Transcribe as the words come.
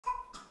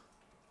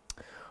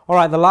All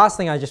right, the last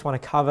thing I just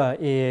want to cover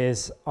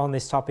is on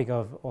this topic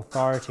of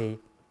authority.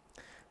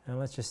 And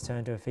let's just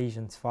turn to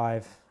Ephesians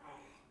 5.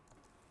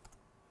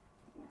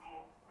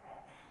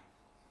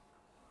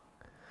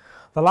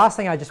 The last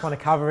thing I just want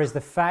to cover is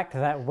the fact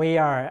that we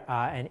are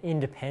an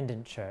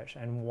independent church,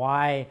 and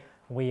why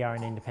we are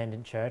an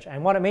independent church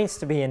and what it means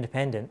to be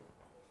independent.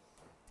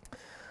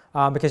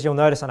 Because you'll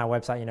notice on our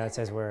website, it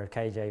says we're a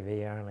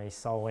KJV only,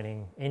 soul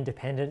winning,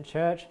 independent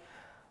church.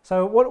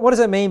 So what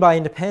does it mean by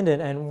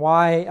independent, and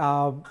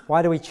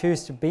why do we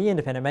choose to be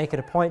independent, make it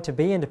a point to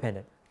be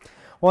independent?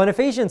 Well, in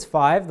Ephesians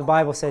 5, the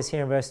Bible says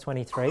here in verse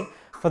 23,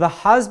 "For the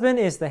husband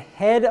is the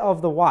head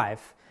of the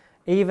wife,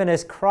 even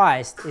as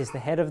Christ is the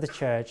head of the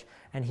church,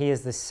 and he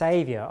is the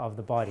Savior of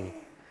the body.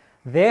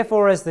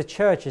 Therefore, as the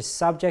church is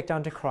subject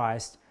unto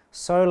Christ,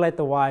 so let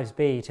the wives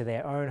be to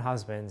their own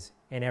husbands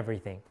in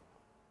everything."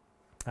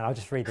 And I'll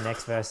just read the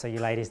next verse so you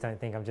ladies don't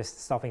think I'm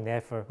just stopping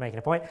there for making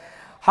a point.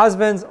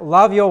 "Husbands,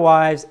 love your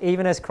wives,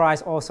 even as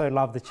Christ also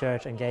loved the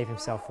church and gave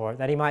himself for it,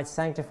 that he might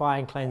sanctify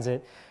and cleanse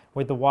it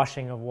with the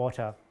washing of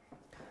water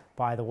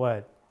by the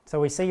word." So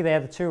we see there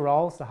the two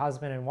roles, the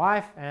husband and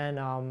wife,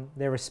 and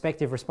their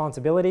respective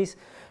responsibilities.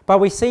 But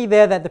we see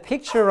there that the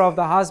picture of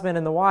the husband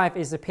and the wife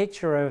is a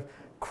picture of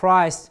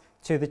Christ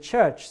to the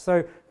church.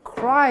 So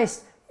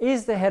Christ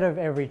is the head of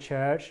every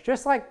church,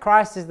 just like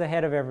Christ is the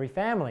head of every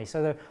family.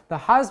 So the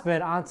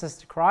husband answers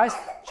to Christ,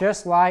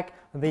 just like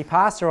the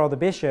pastor or the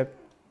bishop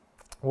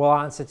will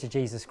answer to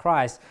Jesus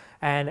Christ.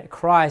 And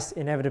Christ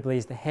inevitably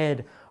is the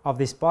head of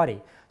this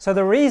body. So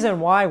the reason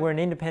why we're an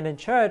independent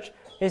church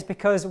is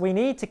because we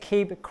need to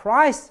keep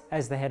Christ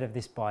as the head of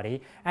this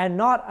body and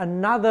not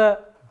another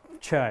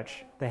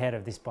church the head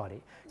of this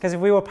body. Because if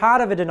we were part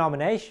of a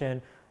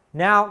denomination,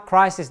 now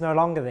Christ is no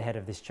longer the head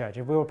of this church.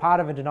 If we were part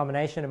of a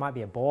denomination, it might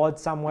be a board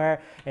somewhere,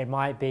 it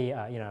might be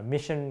a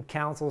mission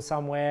council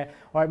somewhere,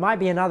 or it might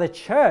be another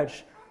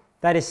church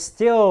that is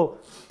still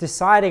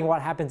deciding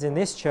what happens in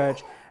this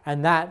church,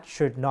 and that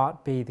should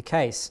not be the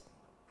case.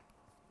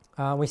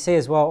 We see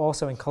as well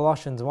also in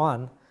Colossians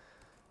 1,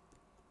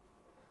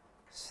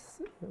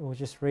 we'll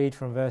just read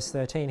from verse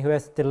 13, "Who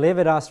hath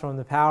delivered us from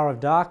the power of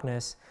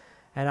darkness,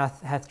 and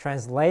hath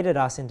translated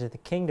us into the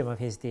kingdom of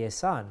his dear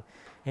Son,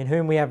 in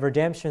whom we have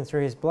redemption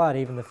through his blood,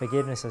 even the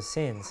forgiveness of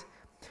sins,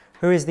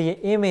 who is the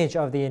image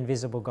of the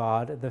invisible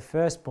God, the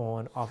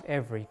firstborn of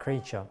every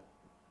creature.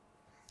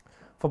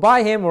 For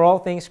by him were all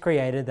things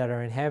created that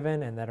are in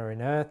heaven and that are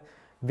in earth,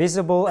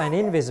 visible and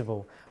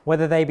invisible,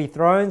 whether they be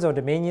thrones or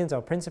dominions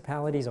or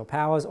principalities or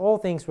powers, all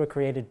things were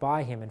created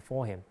by him and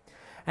for him.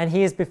 And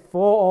he is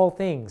before all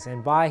things,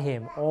 and by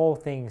him all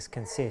things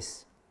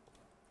consist.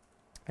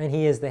 And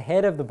he is the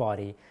head of the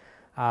body,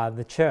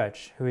 the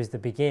church, who is the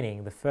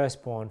beginning, the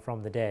firstborn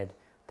from the dead,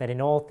 that in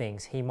all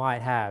things he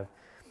might have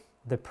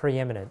the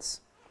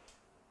preeminence."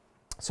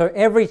 So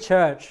every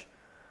church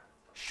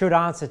should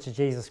answer to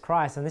Jesus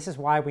Christ, and this is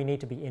why we need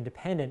to be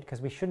independent, because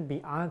we shouldn't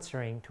be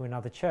answering to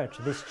another church.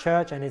 This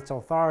church and its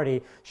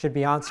authority should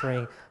be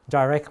answering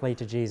directly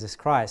to Jesus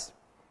Christ.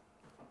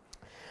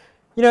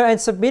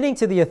 And submitting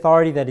to the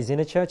authority that is in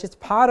a church, it's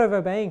part of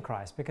obeying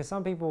Christ, because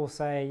some people will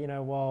say,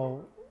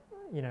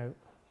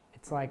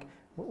 it's like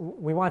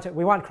we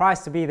want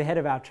Christ to be the head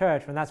of our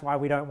church, and that's why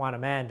we don't want a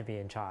man to be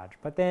in charge.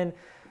 But then,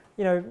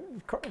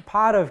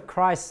 part of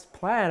Christ's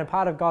plan and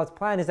part of God's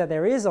plan is that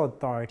there is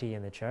authority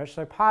in the church.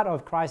 So part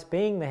of Christ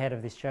being the head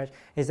of this church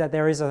is that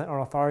there is an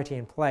authority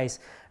in place,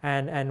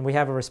 and we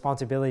have a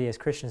responsibility as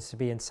Christians to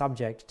be in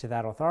subject to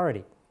that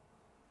authority.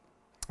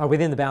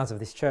 Within the bounds of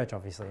this church,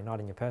 obviously, not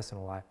in your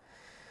personal life.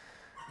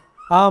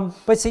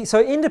 But see,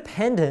 so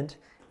independent,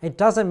 it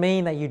doesn't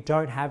mean that you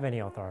don't have any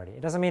authority.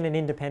 It doesn't mean an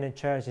independent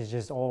church is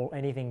just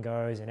anything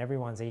goes and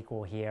everyone's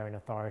equal here in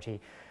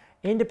authority.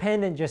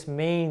 Independent just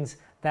means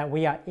that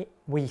we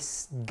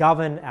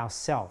govern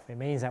ourselves. It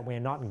means that we're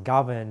not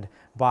governed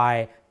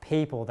by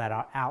people that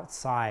are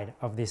outside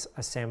of this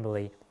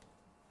assembly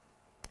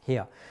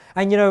here.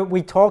 And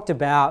we talked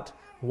about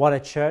what a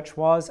church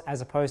was as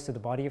opposed to the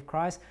body of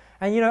Christ.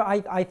 And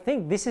I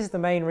think this is the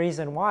main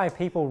reason why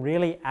people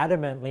really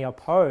adamantly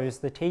oppose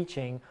the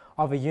teaching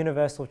of a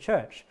universal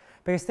church.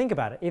 Because think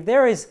about it, if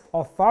there is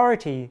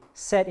authority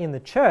set in the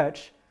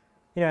church,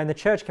 and the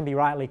church can be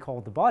rightly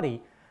called the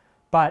body,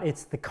 but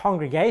it's the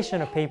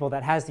congregation of people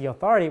that has the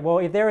authority. Well,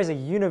 if there is a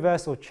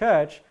universal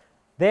church,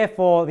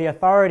 therefore the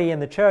authority in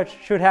the church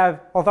should have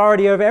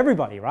authority over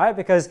everybody, right?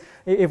 Because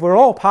if we're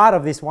all part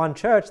of this one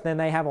church, then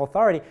they have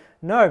authority.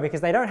 No, because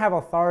they don't have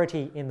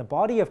authority in the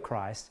body of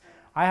Christ.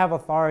 I have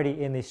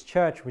authority in this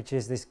church, which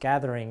is this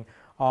gathering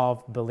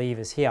of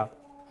believers here.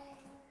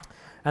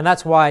 And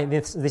that's why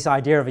this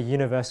idea of a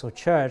universal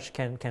church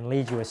can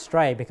lead you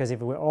astray, because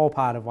if we're all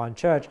part of one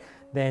church,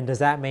 then does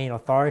that mean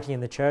authority in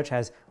the church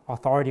has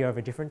authority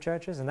over different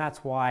churches? And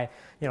that's why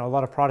a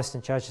lot of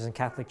Protestant churches and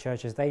Catholic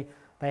churches, they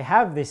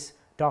have this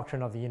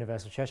doctrine of the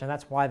universal church, and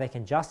that's why they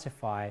can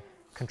justify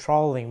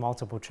controlling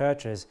multiple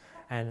churches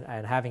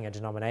and having a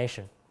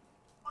denomination,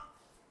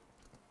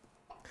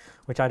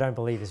 which I don't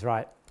believe is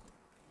right.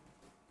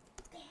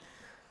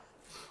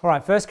 All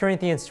right, 1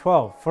 Corinthians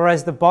 12. For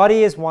as the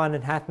body is one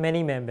and hath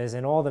many members,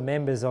 and all the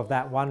members of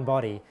that one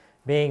body,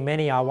 being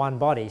many, are one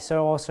body,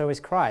 so also is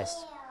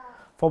Christ.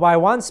 For by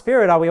one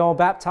Spirit are we all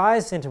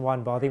baptized into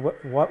one body,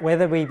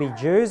 whether we be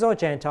Jews or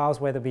Gentiles,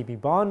 whether we be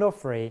bond or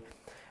free,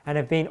 and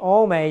have been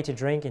all made to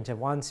drink into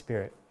one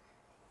Spirit.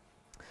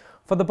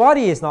 For the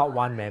body is not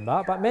one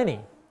member, but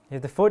many.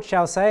 If the foot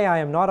shall say, I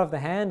am not of the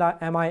hand, I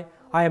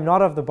am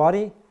not of the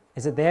body,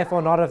 is it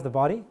therefore not of the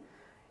body?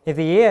 If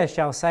the ear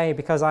shall say,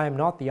 because I am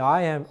not the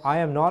eye, I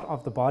am not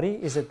of the body,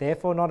 is it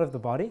therefore not of the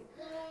body?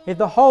 If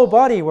the whole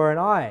body were an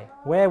eye,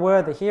 where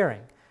were the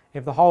hearing?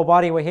 If the whole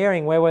body were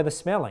hearing, where were the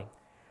smelling?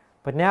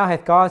 But now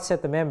hath God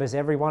set the members,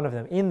 every one of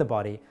them, in the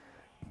body,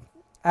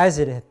 as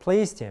it hath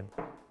pleased him.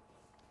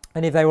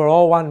 And if they were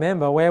all one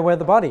member, where were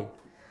the body?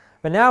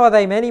 But now are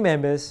they many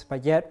members,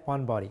 but yet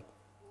one body.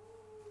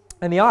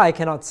 And the eye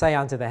cannot say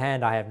unto the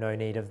hand, I have no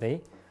need of thee,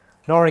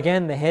 nor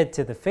again the head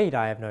to the feet,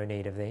 I have no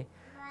need of thee.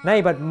 Nay,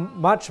 but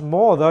much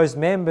more those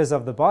members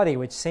of the body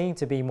which seem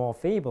to be more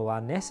feeble are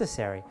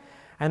necessary.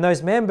 And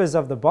those members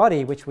of the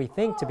body which we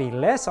think to be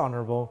less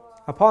honourable,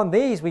 upon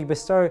these we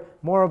bestow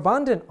more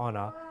abundant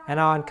honour, and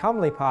our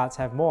uncomely parts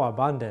have more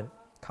abundant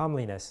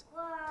comeliness.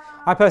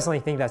 I personally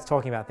think that's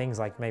talking about things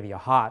like maybe your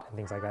heart and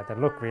things like that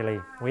look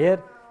really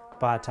weird,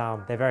 but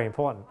they're very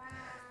important.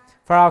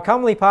 For our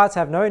comely parts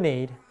have no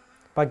need,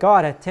 but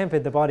God hath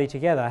tempered the body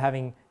together,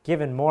 having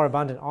given more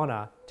abundant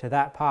honour to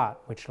that part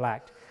which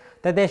lacked,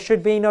 that there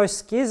should be no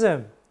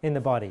schism in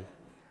the body,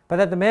 but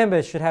that the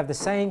members should have the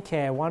same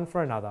care one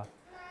for another.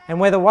 And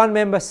whether one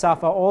member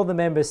suffer, all the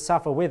members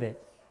suffer with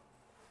it,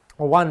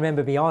 or one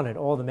member be honoured,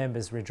 all the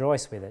members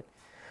rejoice with it.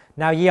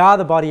 Now ye are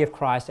the body of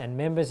Christ, and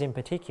members in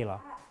particular.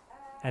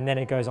 And then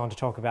it goes on to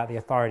talk about the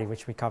authority,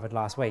 which we covered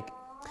last week.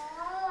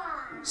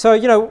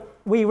 So,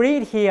 we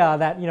read here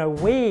that,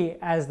 we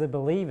as the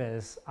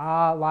believers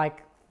are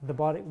like the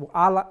body,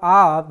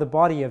 are the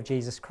body of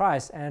Jesus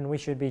Christ, and we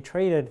should be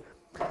treated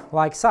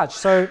like such.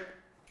 So,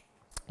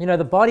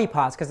 the body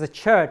parts, because the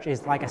church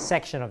is like a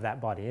section of that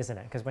body, isn't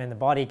it? Because when the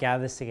body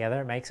gathers together,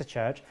 it makes a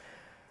church.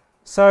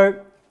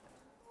 So,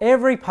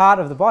 every part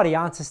of the body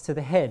answers to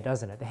the head,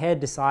 doesn't it? The head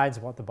decides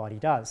what the body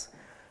does.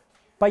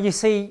 But you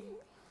see,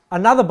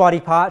 another body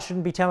part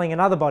shouldn't be telling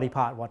another body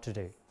part what to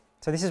do.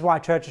 So this is why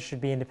churches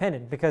should be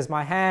independent, because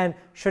my hand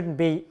shouldn't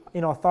be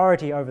in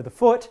authority over the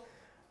foot,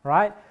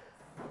 right?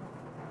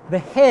 The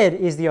head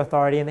is the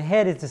authority, and the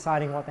head is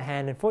deciding what the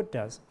hand and foot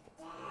does.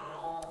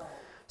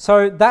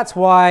 So that's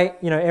why,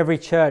 every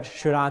church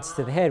should answer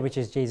to the head, which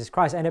is Jesus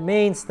Christ. And it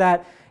means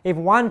that if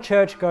one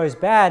church goes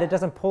bad, it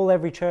doesn't pull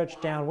every church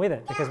down with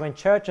it, because when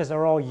churches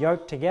are all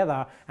yoked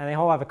together and they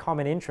all have a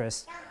common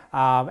interest,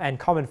 and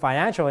common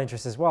financial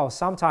interests as well,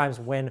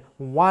 sometimes when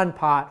one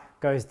part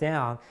goes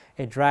down,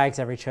 it drags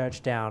every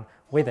church down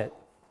with it.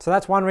 So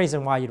that's one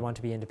reason why you'd want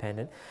to be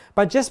independent.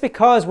 But just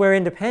because we're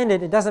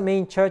independent, it doesn't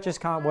mean churches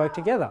can't work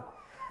together.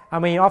 I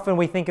mean, often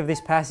we think of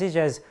this passage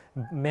as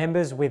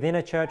members within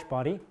a church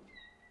body,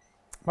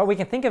 but we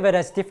can think of it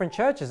as different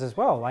churches as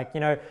well. Like,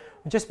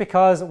 just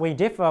because we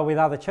differ with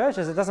other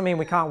churches, it doesn't mean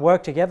we can't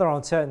work together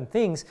on certain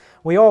things.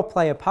 We all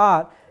play a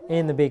part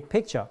in the big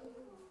picture.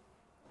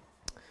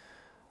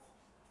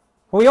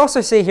 Well, we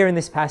also see here in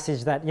this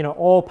passage that,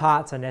 all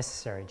parts are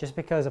necessary. Just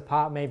because a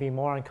part may be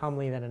more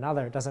uncomely than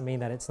another, it doesn't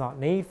mean that it's not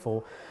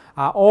needful.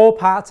 All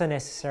parts are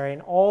necessary,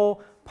 and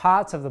all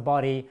parts of the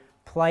body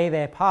play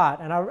their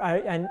part.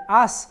 And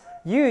us,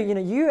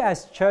 you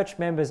as church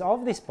members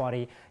of this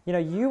body,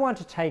 you want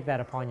to take that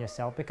upon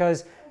yourself,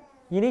 because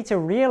you need to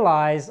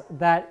realize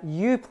that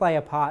you play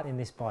a part in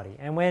this body.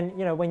 And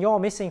when you're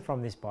missing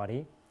from this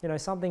body,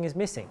 something is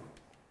missing.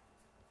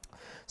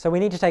 So we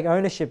need to take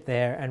ownership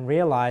there and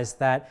realize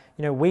that,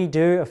 we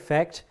do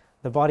affect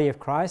the body of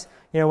Christ.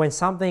 When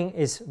something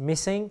is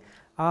missing,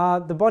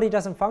 the body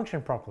doesn't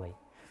function properly.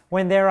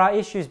 When there are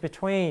issues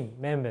between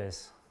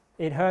members,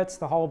 it hurts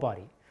the whole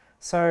body.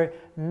 So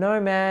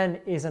no man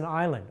is an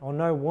island, or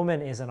no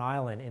woman is an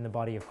island in the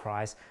body of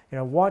Christ.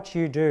 What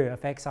you do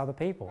affects other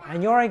people,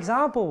 and your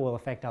example will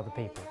affect other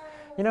people.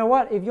 You know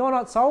what? If you're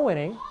not soul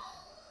winning,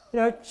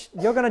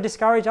 you're going to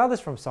discourage others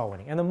from soul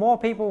winning. And the more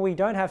people we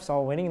don't have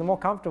soul winning, the more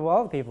comfortable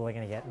other people are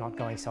going to get not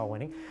going soul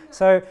winning.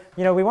 So,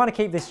 we want to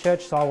keep this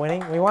church soul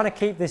winning. We want to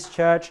keep this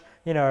church,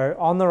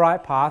 on the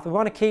right path. We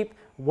want to keep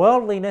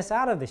worldliness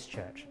out of this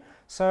church.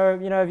 So,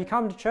 if you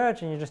come to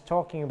church and you're just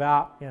talking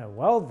about,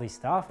 worldly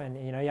stuff,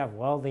 and, you have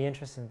worldly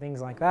interests and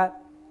things like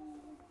that,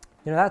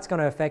 that's going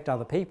to affect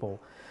other people.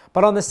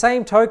 But on the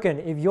same token,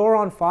 if you're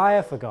on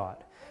fire for God,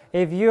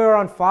 if you're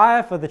on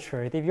fire for the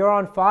truth, if you're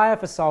on fire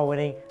for soul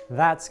winning,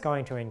 that's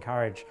going to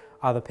encourage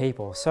other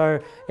people. So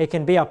it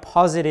can be a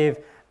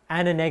positive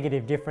and a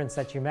negative difference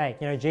that you make.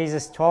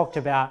 Jesus talked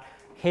about,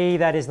 he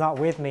that is not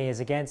with me is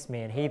against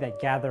me, and he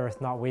that gathereth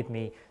not with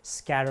me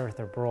scattereth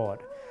abroad.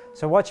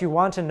 So what you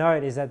want to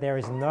note is that there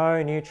is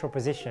no neutral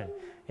position.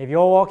 If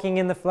you're walking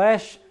in the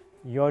flesh,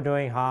 you're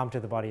doing harm to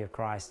the body of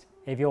Christ.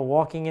 If you're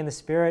walking in the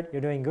Spirit,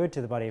 you're doing good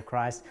to the body of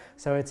Christ.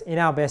 So it's in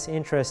our best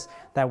interest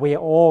that we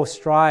all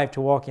strive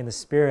to walk in the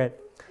Spirit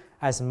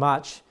as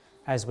much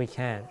as we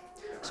can.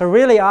 So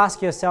really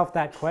ask yourself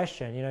that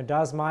question, you know,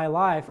 does my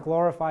life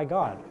glorify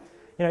God?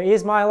 You know,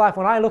 is my life,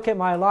 when I look at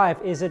my life,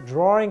 is it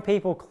drawing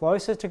people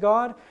closer to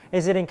God?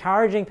 Is it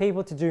encouraging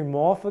people to do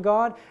more for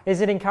God?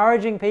 Is it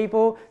encouraging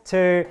people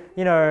to,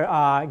 you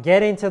know,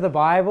 get into the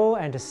Bible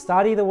and to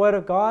study the Word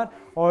of God?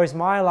 Or is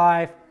my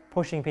life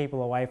pushing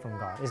people away from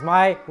God? Is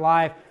my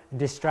life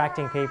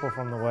distracting people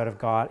from the Word of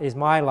God? Is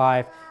my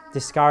life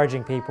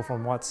discouraging people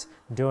from what's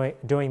doing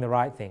the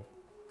right thing?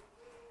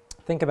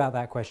 Think about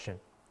that question.